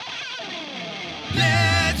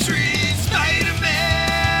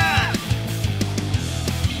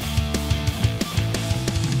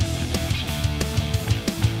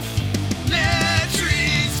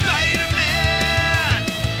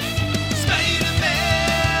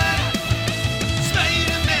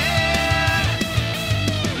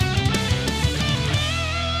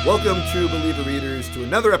Welcome, true believer readers, to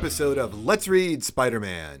another episode of Let's Read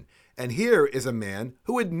Spider-Man. And here is a man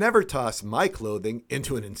who would never toss my clothing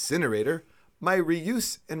into an incinerator, my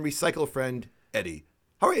reuse and recycle friend, Eddie.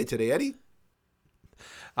 How are you today, Eddie?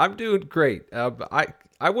 I'm doing great.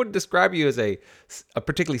 I wouldn't describe you as a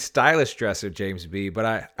particularly stylish dresser, James B.,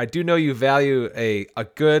 but I do know you value a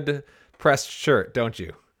good pressed shirt, don't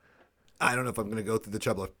you? I don't know if I'm going to go through the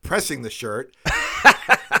trouble of pressing the shirt.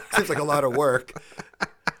 Seems like a lot of work.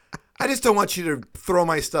 I just don't want you to throw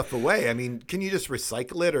my stuff away. I mean, can you just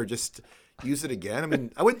recycle it or just use it again? I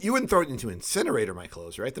mean, you wouldn't throw it into an incinerator, my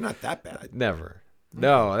clothes, right? They're not that bad. Never.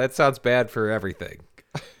 No, that sounds bad for everything.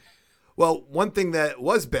 Well, one thing that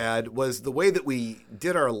was bad was the way that we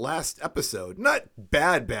did our last episode. Not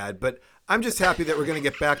bad, but I'm just happy that we're going to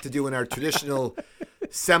get back to doing our traditional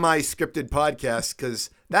semi-scripted podcast, because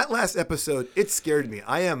that last episode, it scared me.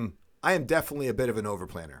 I am definitely a bit of an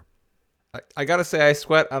overplanner. I got to say I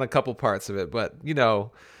sweat on a couple parts of it, but, you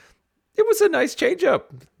know, it was a nice change up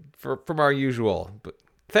from our usual. But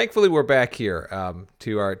thankfully, we're back here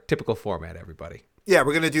to our typical format, everybody. Yeah,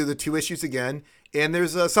 we're going to do the 2 issues again. And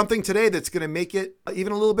there's something today that's going to make it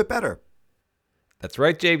even a little bit better. That's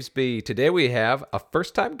right, James B. Today we have a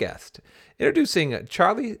first-time guest. Introducing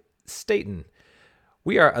Charlie Staton.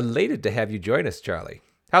 We are elated to have you join us, Charlie.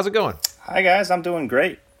 How's it going? Hi, guys. I'm doing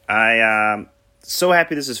great. I so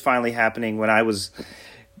happy this is finally happening. When I was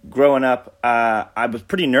growing up, I was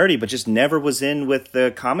pretty nerdy, but just never was in with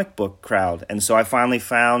the comic book crowd. And so I finally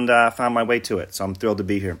found my way to it. So I'm thrilled to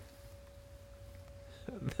be here.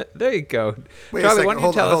 There you go. Wait Charlie, a second. why don't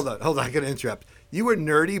you tell us? Hold on. I got to interrupt. You were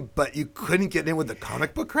nerdy, but you couldn't get in with the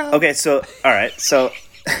comic book crowd? Okay, so, all right. So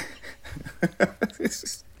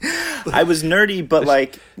I was nerdy, but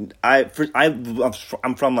like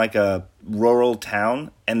I'm from like a rural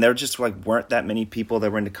town, and there just like weren't that many people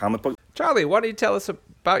that were into comic books. Charlie, why don't you tell us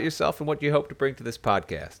about yourself and what you hope to bring to this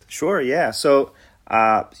podcast? Sure, yeah. So,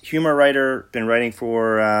 humor writer, been writing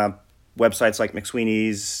for websites like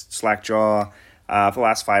McSweeney's, Slackjaw for the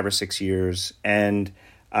last 5 or 6 years, and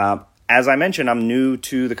as I mentioned, I'm new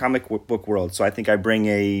to the comic book world, so I think I bring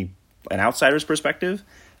an outsider's perspective.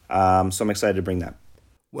 So I'm excited to bring that.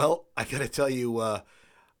 Well, I got to tell you,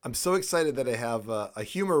 I'm so excited that I have a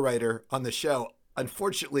humor writer on the show.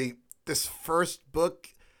 Unfortunately, this first book,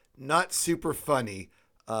 not super funny,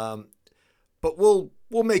 but we'll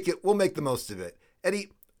make the most of it.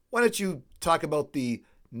 Eddie, why don't you talk about the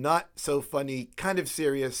not so funny, kind of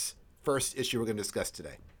serious first issue we're going to discuss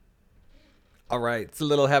today? All right, it's a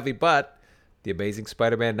little heavy, but The Amazing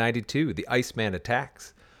Spider-Man 92, The Iceman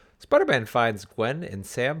Attacks. Spider-Man finds Gwen and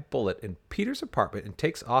Sam Bullet in Peter's apartment and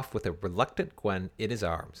takes off with a reluctant Gwen in his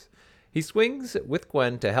arms. He swings with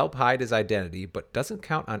Gwen to help hide his identity, but doesn't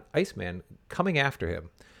count on Iceman coming after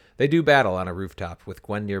him. They do battle on a rooftop with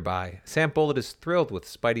Gwen nearby. Sam Bullet is thrilled with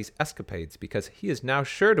Spidey's escapades because he is now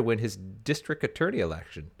sure to win his district attorney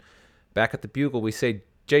election. Back at the Bugle, we see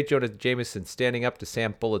J. Jonah Jameson standing up to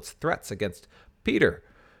Sam Bullet's threats against Peter.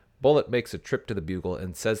 Bullet makes a trip to the Bugle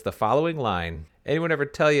and says the following line: "Anyone ever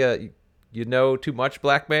tell you know too much,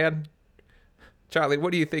 black man?" Charlie,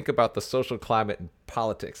 what do you think about the social climate and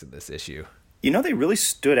politics in this issue? You know, they really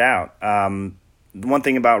stood out. The one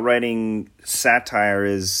thing about writing satire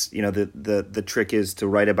is, you know, the trick is to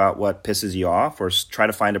write about what pisses you off, or try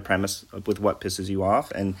to find a premise with what pisses you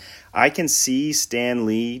off. And I can see Stan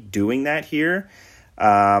Lee doing that here.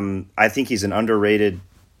 I think he's an underrated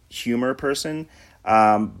humor person.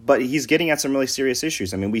 But he's getting at some really serious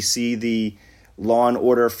issues. I mean, we see the law and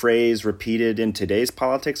order phrase repeated in today's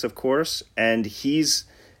politics, of course, and he's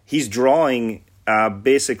drawing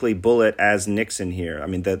basically Bullet as Nixon here. I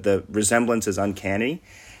mean, the resemblance is uncanny,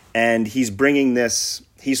 and he's bringing this.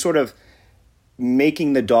 He's sort of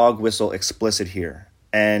making the dog whistle explicit here,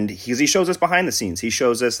 and he shows us behind the scenes. He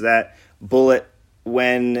shows us that Bullet,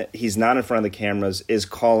 when he's not in front of the cameras, is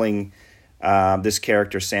calling this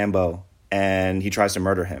character Sambo, and he tries to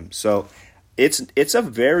murder him. So it's a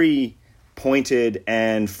very pointed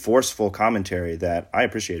and forceful commentary that I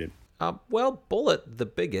appreciated. Well, Bullet, the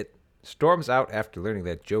bigot, storms out after learning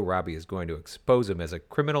that Joe Robbie is going to expose him as a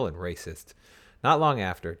criminal and racist. Not long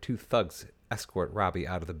after, 2 thugs escort Robbie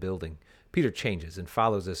out of the building. Peter changes and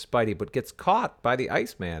follows as Spidey, but gets caught by the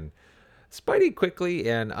Iceman. Spidey quickly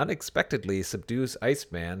and unexpectedly subdues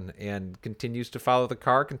Iceman and continues to follow the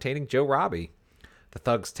car containing Joe Robbie. The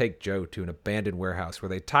thugs take Joe to an abandoned warehouse where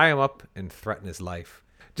they tie him up and threaten his life.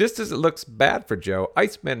 Just as it looks bad for Joe,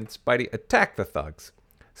 Iceman and Spidey attack the thugs.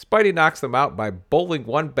 Spidey knocks them out by bowling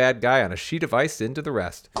one bad guy on a sheet of ice into the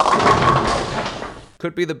rest.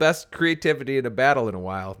 Could be the best creativity in a battle in a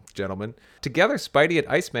while, gentlemen. Together, Spidey and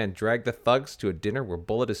Iceman drag the thugs to a dinner where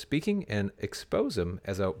Bullet is speaking and expose him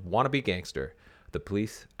as a wannabe gangster. The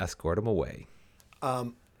police escort him away.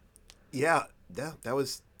 Yeah, that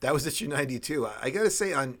was issue 92. I got to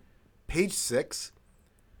say, on page 6,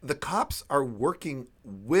 the cops are working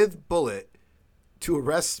with Bullet to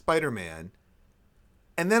arrest Spider-Man.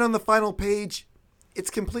 And then on the final page, it's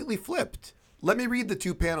completely flipped. Let me read the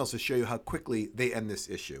 2 panels to show you how quickly they end this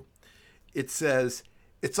issue. It says,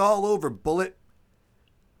 "It's all over, Bullet.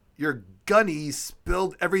 Your gunny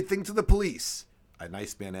spilled everything to the police." An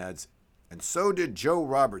Iceman adds, "And so did Joe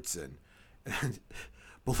Robertson." And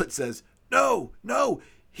Bullet says, No,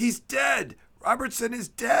 he's dead. Robertson is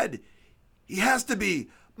dead. He has to be.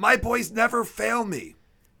 My boys never fail me."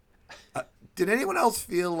 Did anyone else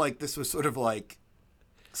feel like this was sort of like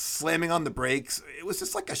slamming on the brakes? It was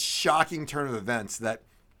just like a shocking turn of events that,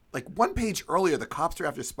 like, one page earlier, the cops are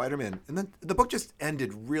after Spider-Man, and then the book just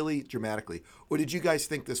ended really dramatically. Or did you guys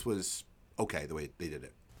think this was okay, the way they did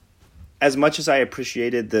it? As much as I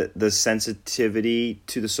appreciated the sensitivity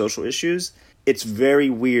to the social issues, it's very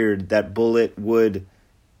weird that Bullet would,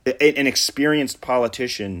 an experienced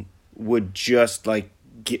politician would just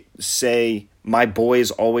say, "My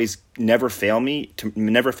boys always never fail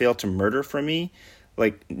to murder for me."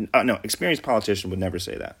 No, experienced politician would never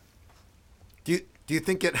say that. Do you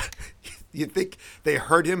think it? You think they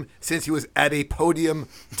heard him since he was at a podium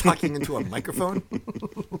talking into a microphone?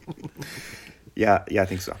 Yeah, I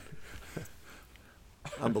think so.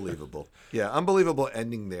 Unbelievable. Yeah, unbelievable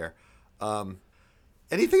ending there.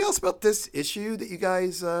 Anything else about this issue that you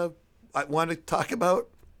guys want to talk about?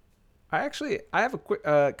 I have a quick,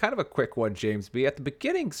 kind of a quick one, James B. At the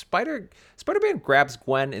beginning, Spider-Man grabs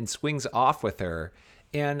Gwen and swings off with her,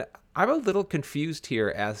 and I'm a little confused here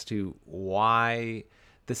as to why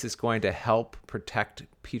this is going to help protect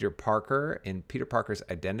Peter Parker and Peter Parker's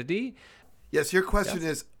identity. Yes, your question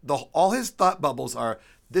is, all his thought bubbles are,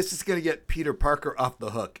 this is going to get Peter Parker off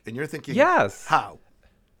the hook, and you're thinking, yes, how?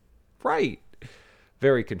 Right.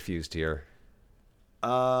 Very confused here.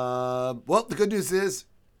 Well, the good news is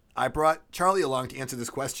I brought Charlie along to answer this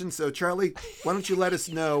question. So, Charlie, why don't you let us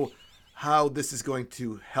know how this is going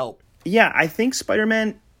to help? Yeah, I think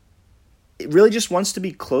Spider-Man really just wants to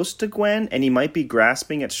be close to Gwen, and he might be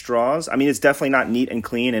grasping at straws. I mean, it's definitely not neat and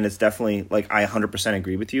clean, and it's definitely, I 100%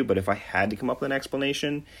 agree with you, but if I had to come up with an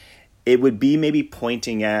explanation, it would be maybe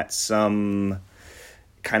pointing at some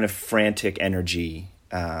kind of frantic energy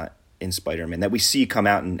in Spider-Man that we see come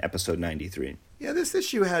out in episode 93. Yeah, this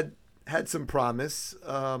issue had some promise.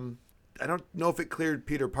 I don't know if it cleared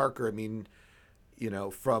Peter Parker,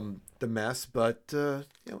 from the mess, but there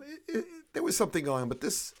was something going on. But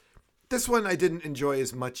this one I didn't enjoy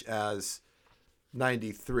as much as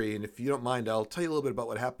 93. And if you don't mind, I'll tell you a little bit about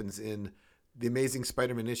what happens in The Amazing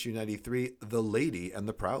Spider-Man issue 93, The Lady and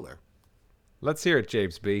the Prowler. Let's hear it,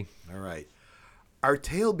 James B. All right. Our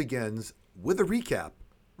tale begins with a recap,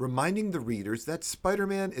 reminding the readers that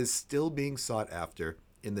Spider-Man is still being sought after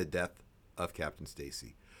in the death of Captain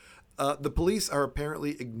Stacy. The police are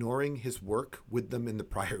apparently ignoring his work with them in the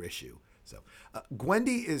prior issue. So,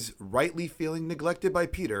 Gwendy is rightly feeling neglected by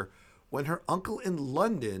Peter when her uncle in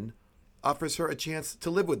London offers her a chance to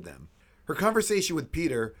live with them. Her conversation with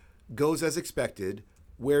Peter goes as expected,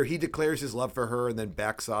 where he declares his love for her and then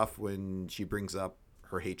backs off when she brings up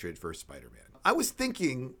her hatred for Spider-Man. I was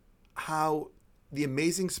thinking how the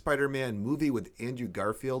Amazing Spider-Man movie with Andrew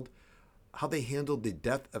Garfield, how they handled the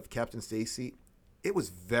death of Captain Stacy, it was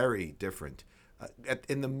very different.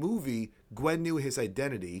 In the movie, Gwen knew his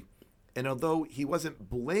identity, and although he wasn't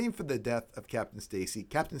blamed for the death of Captain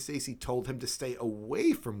Stacy told him to stay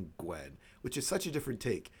away from Gwen, which is such a different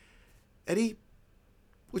take. Eddie,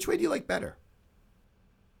 which way do you like better?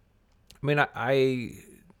 I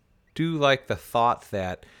do like the thought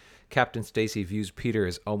that Captain Stacy views Peter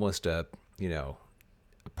as almost a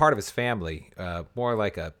part of his family, more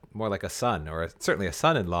like a son, or certainly a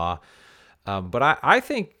son-in-law. But I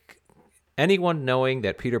think anyone knowing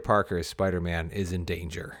that Peter Parker is Spider-Man is in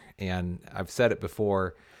danger. And I've said it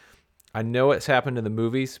before. I know it's happened in the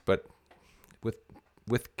movies, but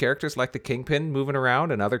with characters like the Kingpin moving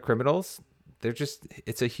around and other criminals,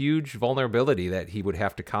 it's a huge vulnerability that he would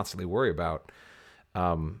have to constantly worry about.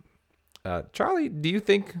 Charlie, do you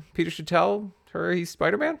think Peter should tell her he's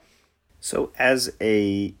Spider-Man? So as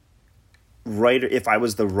a writer, if I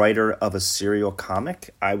was the writer of a serial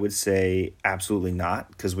comic, I would say absolutely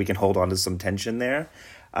not, because we can hold on to some tension there.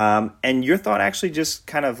 And your thought actually just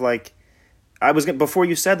kind of before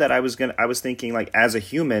you said that, I was thinking as a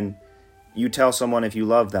human, you tell someone if you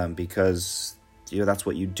love them because that's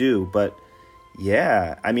what you do. But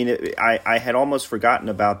Yeah, I mean, I had almost forgotten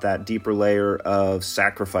about that deeper layer of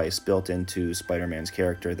sacrifice built into Spider-Man's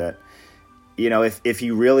character. That, you know, if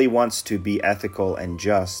he really wants to be ethical and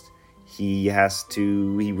just, he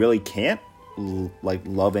really can't like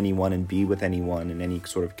love anyone and be with anyone in any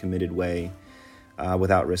sort of committed way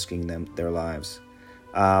without risking their lives.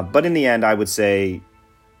 But in the end, I would say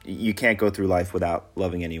you can't go through life without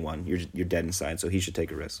loving anyone. You're dead inside, so he should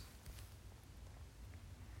take a risk.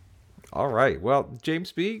 All right. Well,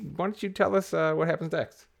 James B., why don't you tell us what happens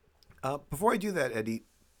next? Before I do that, Eddie,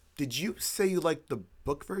 did you say you liked the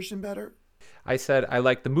book version better? I said I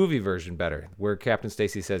like the movie version better, where Captain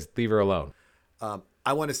Stacy says, "Leave her alone."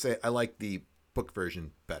 I want to say I like the book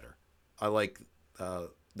version better. I like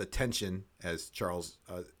the tension as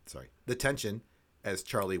the tension as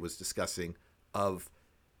Charlie was discussing of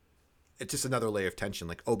it's just another layer of tension.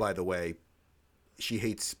 Like, oh, by the way, she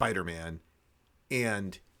hates Spider-Man,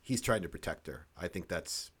 and he's trying to protect her. I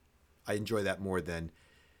enjoy that more than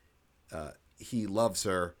he loves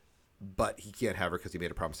her, but he can't have her because he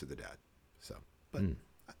made a promise to the dad. So, but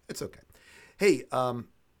it's okay. Hey, I'm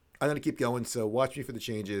going to keep going, so watch me for the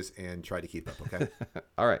changes and try to keep up, okay?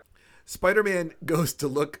 All right. Spider-Man goes to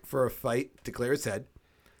look for a fight to clear his head.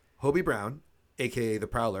 Hobie Brown, a.k.a. the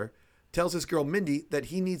Prowler, tells his girl Mindy that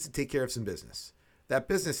he needs to take care of some business. That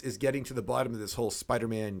business is getting to the bottom of this whole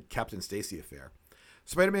Spider-Man Captain Stacy affair.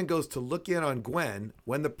 Spider-Man goes to look in on Gwen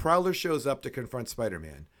when the Prowler shows up to confront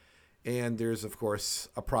Spider-Man. And there's, of course,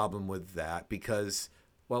 a problem with that because,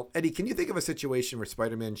 well, Eddie, can you think of a situation where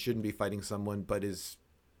Spider-Man shouldn't be fighting someone but is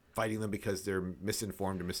fighting them because they're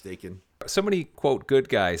misinformed or mistaken? So many, quote, good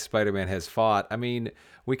guys Spider-Man has fought. I mean,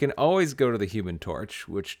 we can always go to the Human Torch,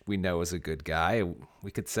 which we know is a good guy.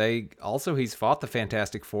 We could say also he's fought the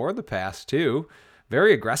Fantastic Four in the past, too,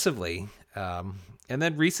 very aggressively. And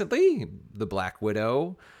then recently, the Black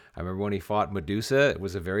Widow. I remember when he fought Medusa. It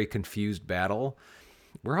was a very confused battle.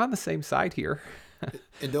 We're on the same side here.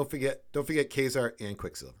 And don't forget Kazar and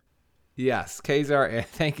Quicksilver. Yes, Kazar.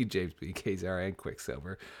 Thank you, James B. Kazar and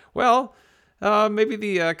Quicksilver. Well, maybe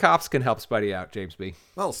the cops can help Spidey out, James B.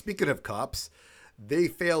 Well, speaking of cops, they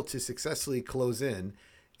fail to successfully close in,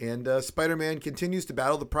 and Spider-Man continues to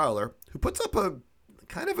battle the Prowler, who puts up a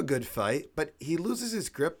kind of a good fight, but he loses his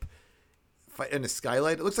grip in a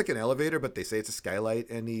skylight. It looks like an elevator, but they say it's a skylight,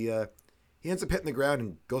 and he ends up hitting the ground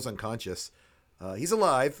and goes unconscious. He's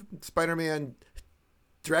alive. Spider-Man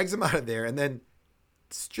drags him out of there and then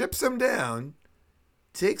strips him down,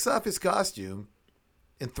 takes off his costume,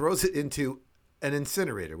 and throws it into an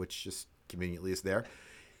incinerator, which just conveniently is there.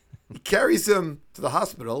 He carries him to the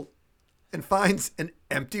hospital and finds an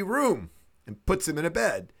empty room and puts him in a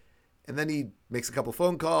bed. And then he makes a couple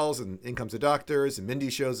phone calls, and in comes the doctors, and Mindy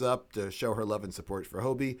shows up to show her love and support for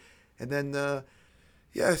Hobie. And then,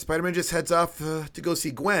 Spider-Man just heads off to go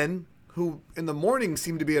see Gwen, who in the morning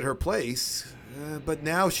seemed to be at her place, but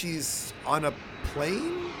now she's on a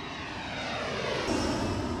plane,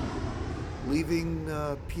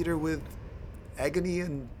 leaving Peter with agony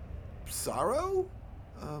and sorrow.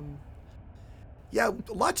 A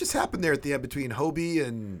lot just happened there at the end between Hobie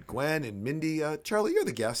and Gwen and Mindy. Charlie, you're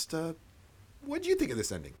the guest. What did you think of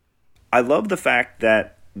this ending? I love the fact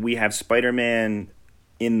that we have Spider-Man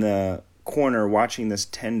in the corner watching this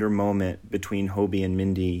tender moment between Hobie and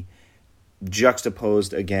Mindy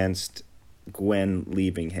juxtaposed against Gwen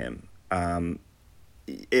leaving him.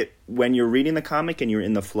 When you're reading the comic and you're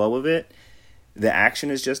in the flow of it, the action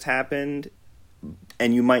has just happened,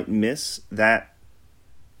 and you might miss that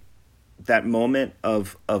moment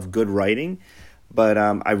of good writing. But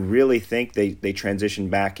I really think they transitioned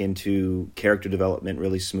back into character development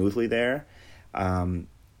really smoothly there. And,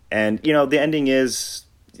 the ending it's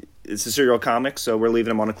a serial comic, so we're leaving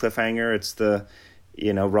them on a cliffhanger. It's the,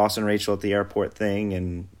 Ross and Rachel at the airport thing,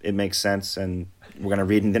 and it makes sense, and we're going to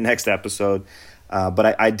read in the next episode.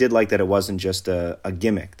 But I did like that it wasn't just a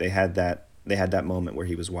gimmick. They had that moment where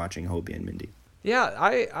he was watching Hobie and Mindy. Yeah,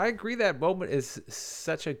 I agree that moment is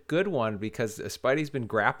such a good one because Spidey's been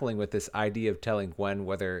grappling with this idea of telling Gwen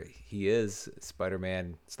whether he is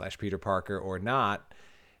Spider-Man / Peter Parker or not.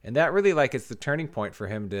 And that really is the turning point for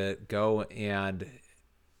him to go and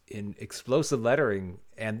in explosive lettering,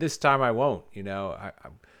 and this time I won't,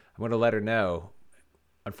 I'm going to let her know.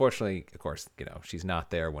 Unfortunately, of course, she's not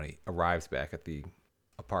there when he arrives back at the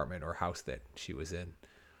apartment or house that she was in.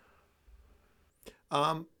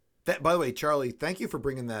 By the way, Charlie, thank you for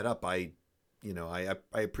bringing that up. I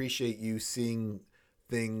appreciate you seeing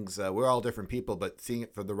things. We're all different people, but seeing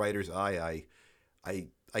it from the writer's eye,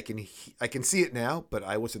 I can see it now, but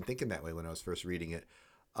I wasn't thinking that way when I was first reading it.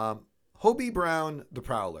 Hobie Brown, the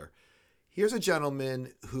Prowler. Here's a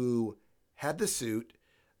gentleman who had the suit,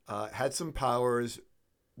 had some powers,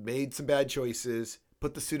 made some bad choices,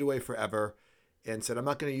 put the suit away forever, and said, I'm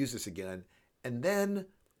not going to use this again. And then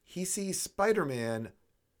he sees Spider-Man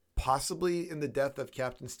possibly in the death of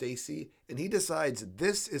Captain Stacy, and he decides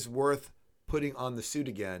this is worth putting on the suit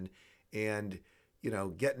again and,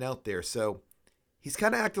 getting out there. So he's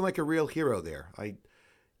kind of acting like a real hero there.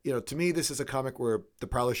 To me, this is a comic where the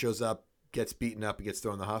Prowler shows up, gets beaten up, and gets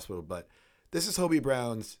thrown in the hospital. But this is Hobie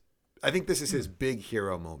Brown's, I think this is his big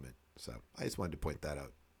hero moment. So I just wanted to point that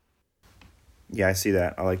out. Yeah, I see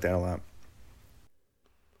that. I like that a lot.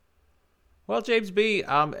 Well, James B.,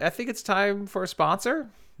 I think it's time for a sponsor.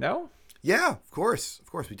 No? Yeah, of course. Of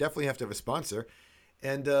course. We definitely have to have a sponsor.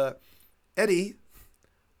 And Eddie,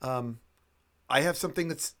 I have something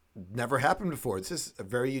that's never happened before. This is a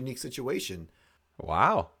very unique situation.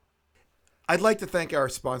 Wow. I'd like to thank our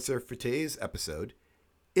sponsor for today's episode.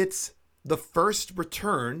 It's the first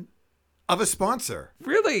return of a sponsor.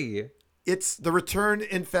 Really? It's the return,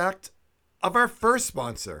 in fact, of our first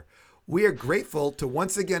sponsor. We are grateful to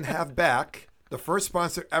once again have back the first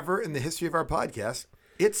sponsor ever in the history of our podcast.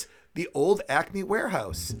 It's the Old Acme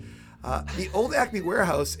Warehouse. The Old Acme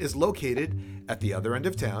Warehouse is located at the other end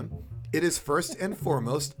of town. It is first and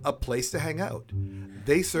foremost a place to hang out.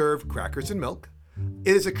 They serve crackers and milk.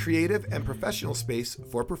 It is a creative and professional space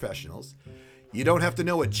for professionals. You don't have to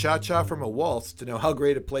know a cha-cha from a waltz to know how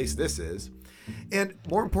great a place this is. And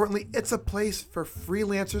more importantly, it's a place for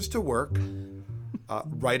freelancers to work,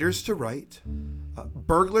 writers to write,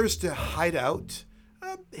 burglars to hide out,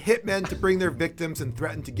 hitmen to bring their victims and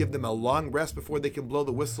threaten to give them a long rest before they can blow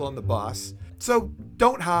the whistle on the boss. So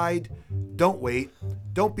don't hide, don't wait,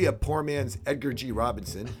 don't be a poor man's Edgar G.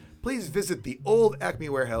 Robinson. Please visit the Old Acme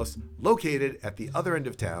Warehouse located at the other end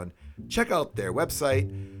of town. Check out their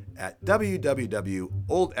website at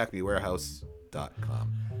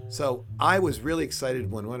www.oldacmewarehouse.com. So I was really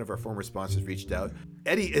excited when one of our former sponsors reached out.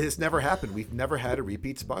 Eddie, it has never happened. We've never had a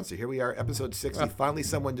repeat sponsor. Here we are, episode 60. Finally,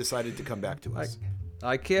 someone decided to come back to us.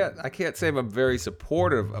 I can't say I'm very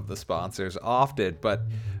supportive of the sponsors often, but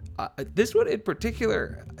this one in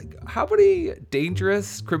particular, how many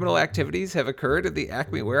dangerous criminal activities have occurred at the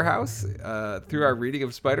Acme Warehouse through our reading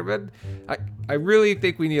of Spider-Man? I really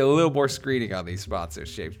think we need a little more screening on these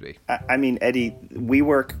sponsors, James B. I mean, Eddie,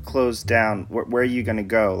 WeWork closed down. Where are you going to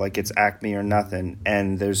go? Like, it's Acme or nothing,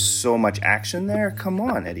 and there's so much action there. Come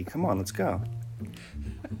on, Eddie. Come on, let's go.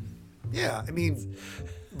 Yeah, I mean,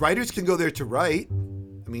 writers can go there to write.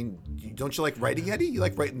 I mean, don't you like writing, Eddie? You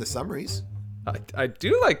like writing the summaries. I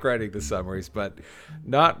do like writing the summaries, but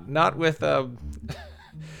not with Blackie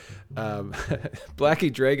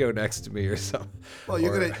Drago next to me or some. Well,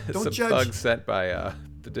 you're gonna don't some judge. thug sent by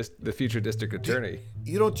the future district attorney.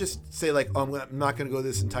 You don't just say like, "Oh, I'm not going to go to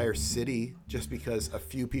this entire city just because a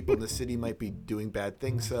few people in the city might be doing bad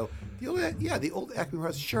things." So the old Acme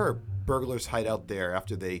Warehouse, sure, burglars hide out there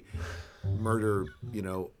after they murder,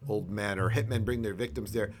 old men, or hitmen bring their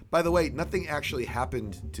victims there. By the way, nothing actually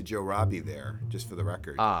happened to Joe Robbie there, just for the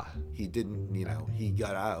record. He didn't, he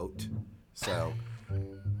got out. So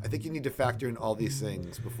I think you need to factor in all these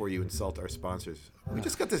things before you insult our sponsors. We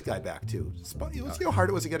just got this guy back too. You see how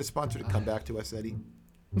hard it was to get a sponsor to come back to us, Eddie?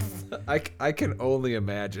 I can only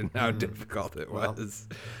imagine how difficult it was.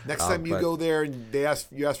 Next time you go there and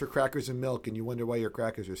you ask for crackers and milk and you wonder why your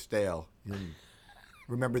crackers are stale.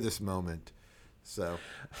 Remember this moment. So,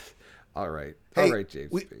 all right,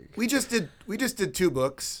 James. We just did 2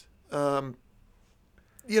 books. No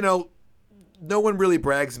one really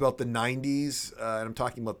brags about the 90s, and I'm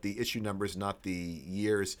talking about the issue numbers, not the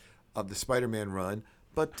years of the Spider-Man run.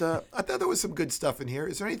 But I thought there was some good stuff in here.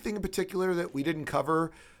 Is there anything in particular that we didn't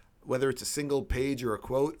cover, whether it's a single page or a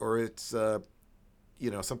quote, or it's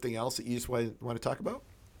something else that you just want to talk about?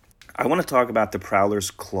 I want to talk about the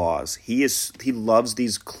Prowler's claws. He loves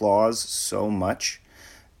these claws so much.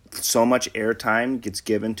 So much airtime gets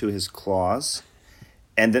given to his claws.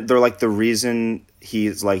 And they're like the reason he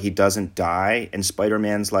doesn't die. And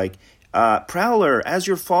Spider-Man's like, Prowler, as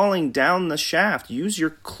you're falling down the shaft, use your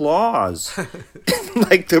claws.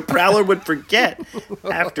 Like the Prowler would forget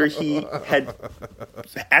after he had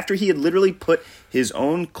literally put his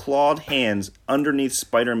own clawed hands underneath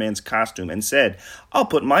Spider-Man's costume and said, I'll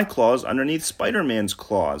put my claws underneath Spider-Man's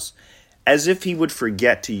claws. As if he would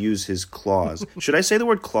forget to use his claws. Should I say the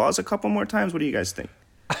word claws a couple more times? What do you guys think?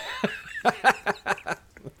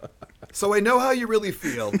 So I know how you really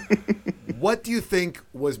feel. What do you think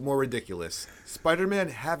was more ridiculous? Spider-Man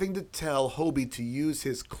having to tell Hobie to use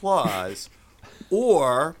his claws,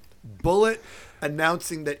 or Bullet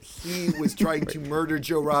announcing that he was trying to murder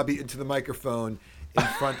Joe Robbie into the microphone in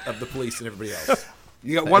front of the police and everybody else?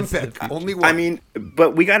 You got one pick, only one. I mean,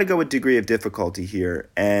 but we got to go with degree of difficulty here,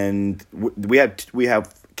 and we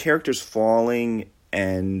have characters falling,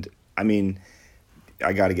 and I mean,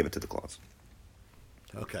 I got to give it to the Claws.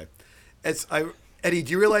 Okay, Eddie,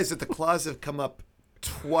 do you realize that the Claws have come up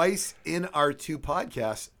twice in our two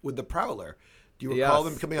podcasts with the Prowler? Do you recall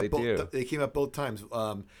them coming up? They came up both times.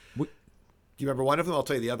 Do you remember one of them? I'll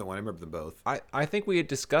tell you the other one. I remember them both. I think we had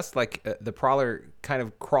discussed the Prowler kind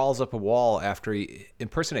of crawls up a wall after he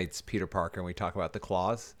impersonates Peter Parker, and we talk about the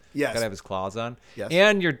claws. Yes. Gotta have his claws on. Yes.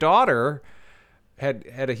 And your daughter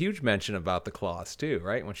had a huge mention about the claws too,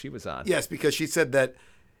 right? When she was on. Yes, because she said that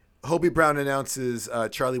Hobie Brown announces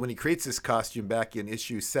Charlie when he creates this costume back in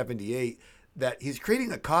issue 78 that he's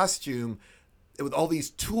creating a costume with all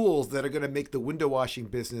these tools that are going to make the window washing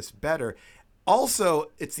business better.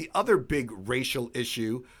 Also, it's the other big racial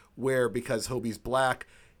issue where because Hobie's black,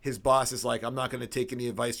 his boss is like, I'm not going to take any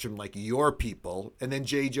advice from like your people. And then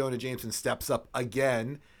J. Jonah Jameson steps up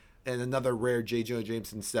again, and another rare J. Jonah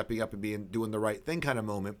Jameson stepping up and doing the right thing kind of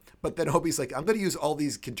moment. But then Hobie's like, I'm going to use all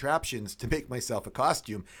these contraptions to make myself a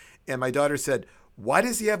costume. And my daughter said, why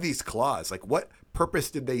does he have these claws? Like, what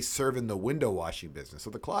purpose did they serve in the window washing business?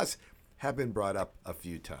 So the claws have been brought up a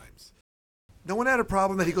few times. No one had a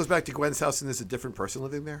problem that he goes back to Gwen's house and there's a different person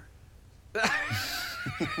living there?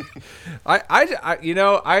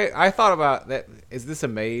 I thought about that. Is this a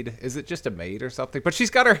maid? Is it just a maid or something? But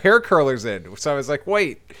she's got her hair curlers in. So I was like,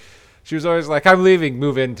 wait. She was always like, I'm leaving,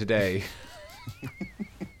 move in today.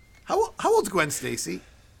 How old's Gwen Stacy?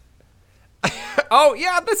 Oh,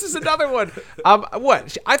 yeah, this is another one.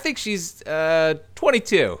 What? I think she's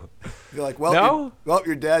 22. You're like, well, no?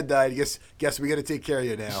 Your dad died. Guess we got to take care of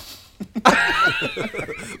you now.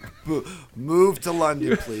 Move to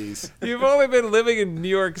London, please. You've only been living in New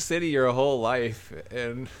York City your whole life,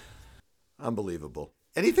 and unbelievable.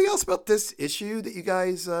 Anything else about this issue that you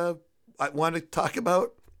guys want to talk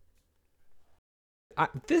about?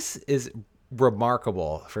 This is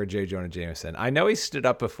remarkable for J. Jonah Jameson. I know he stood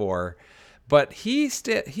up before, but he's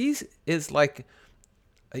like,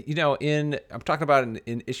 I'm talking about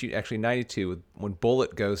in issue actually 92 when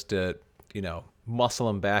Bullet goes to muscle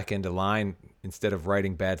him back into line instead of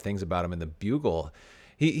writing bad things about him in the Bugle.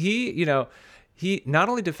 He not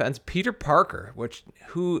only defends Peter Parker, which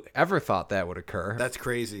who ever thought that would occur? That's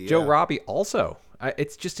crazy. Joe Robbie also.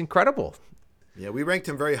 It's just incredible. Yeah, we ranked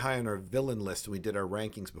him very high on our villain list when we did our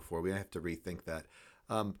rankings before. We have to rethink that.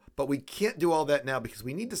 But we can't do all that now because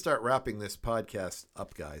we need to start wrapping this podcast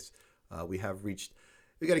up, guys. We got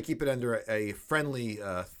to keep it under a friendly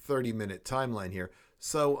 30-minute timeline here.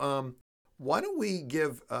 So why don't we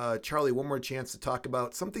give Charlie one more chance to talk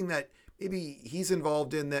about something that maybe he's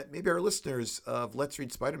involved in that maybe our listeners of Let's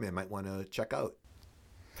Read Spider-Man might want to check out?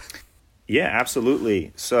 Yeah,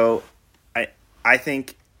 absolutely. So I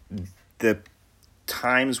think the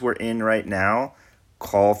times we're in right now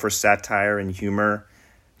call for satire and humor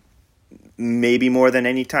maybe more than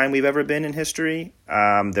any time we've ever been in history.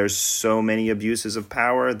 There's so many abuses of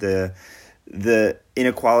power. The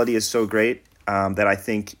inequality is so great that I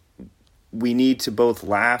think we need to both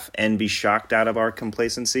laugh and be shocked out of our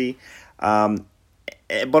complacency. But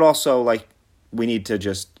also, we need to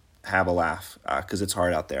just have a laugh because it's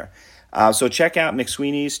hard out there. So check out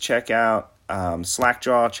McSweeney's, check out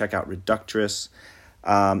Slackjaw, check out Reductress.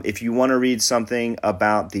 If you want to read something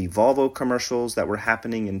about the Volvo commercials that were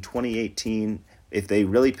happening in 2018, if they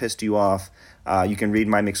really pissed you off, you can read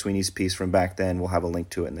my McSweeney's piece from back then. We'll have a link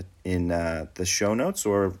to it in the show notes,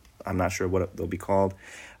 or I'm not sure what they'll be called.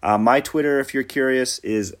 My Twitter, if you're curious,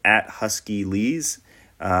 is @HuskyLees.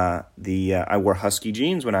 I wore husky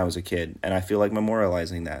jeans when I was a kid, and I feel like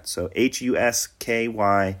memorializing that. So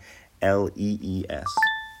HuskyLees.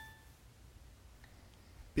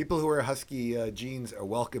 People who wear husky jeans are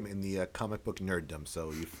welcome in the comic book nerddom,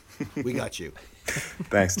 so we got you.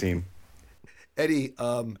 Thanks, team. Eddie,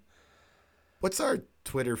 what's our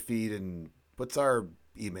Twitter feed and what's our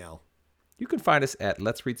email? You can find us at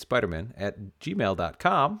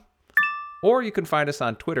letsreadspiderman@gmail.com, or you can find us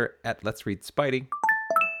on Twitter at letsreadspidey,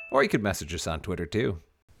 or you can message us on Twitter too.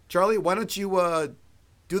 Charlie, why don't you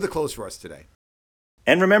do the close for us today?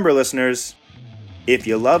 And remember, listeners, if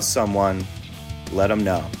you love someone, let them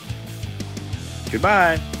know.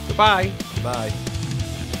 Goodbye. Goodbye. Bye.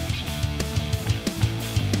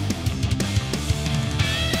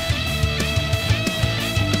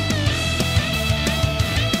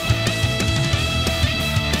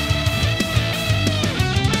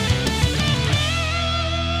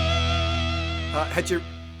 Had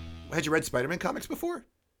you read Spider-Man comics before?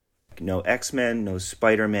 No X-Men, no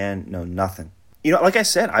Spider-Man, no nothing. Like I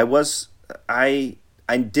said, I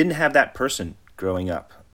didn't have that person growing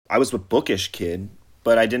up. I was a bookish kid,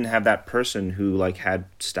 but I didn't have that person who like had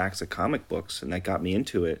stacks of comic books, and that got me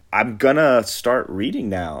into it. I'm gonna start reading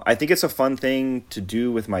now. I think it's a fun thing to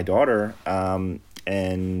do with my daughter.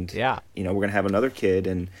 And Yeah. you know, we're gonna have another kid,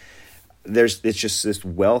 and it's just this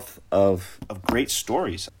wealth of great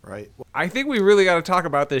stories. Right. I think we really got to talk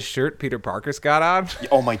about this shirt Peter Parker's got on.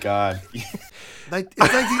 Oh my God. It's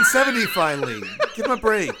 1970 finally. Give him a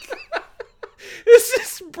break. It's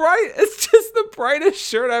just bright. It's just the brightest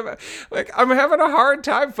shirt I'm having a hard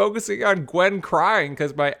time focusing on Gwen crying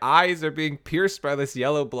because my eyes are being pierced by this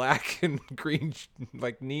yellow, black, and green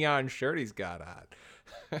like neon shirt he's got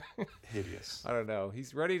on. Hideous. I don't know.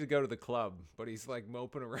 He's ready to go to the club, but he's like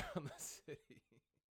moping around the city.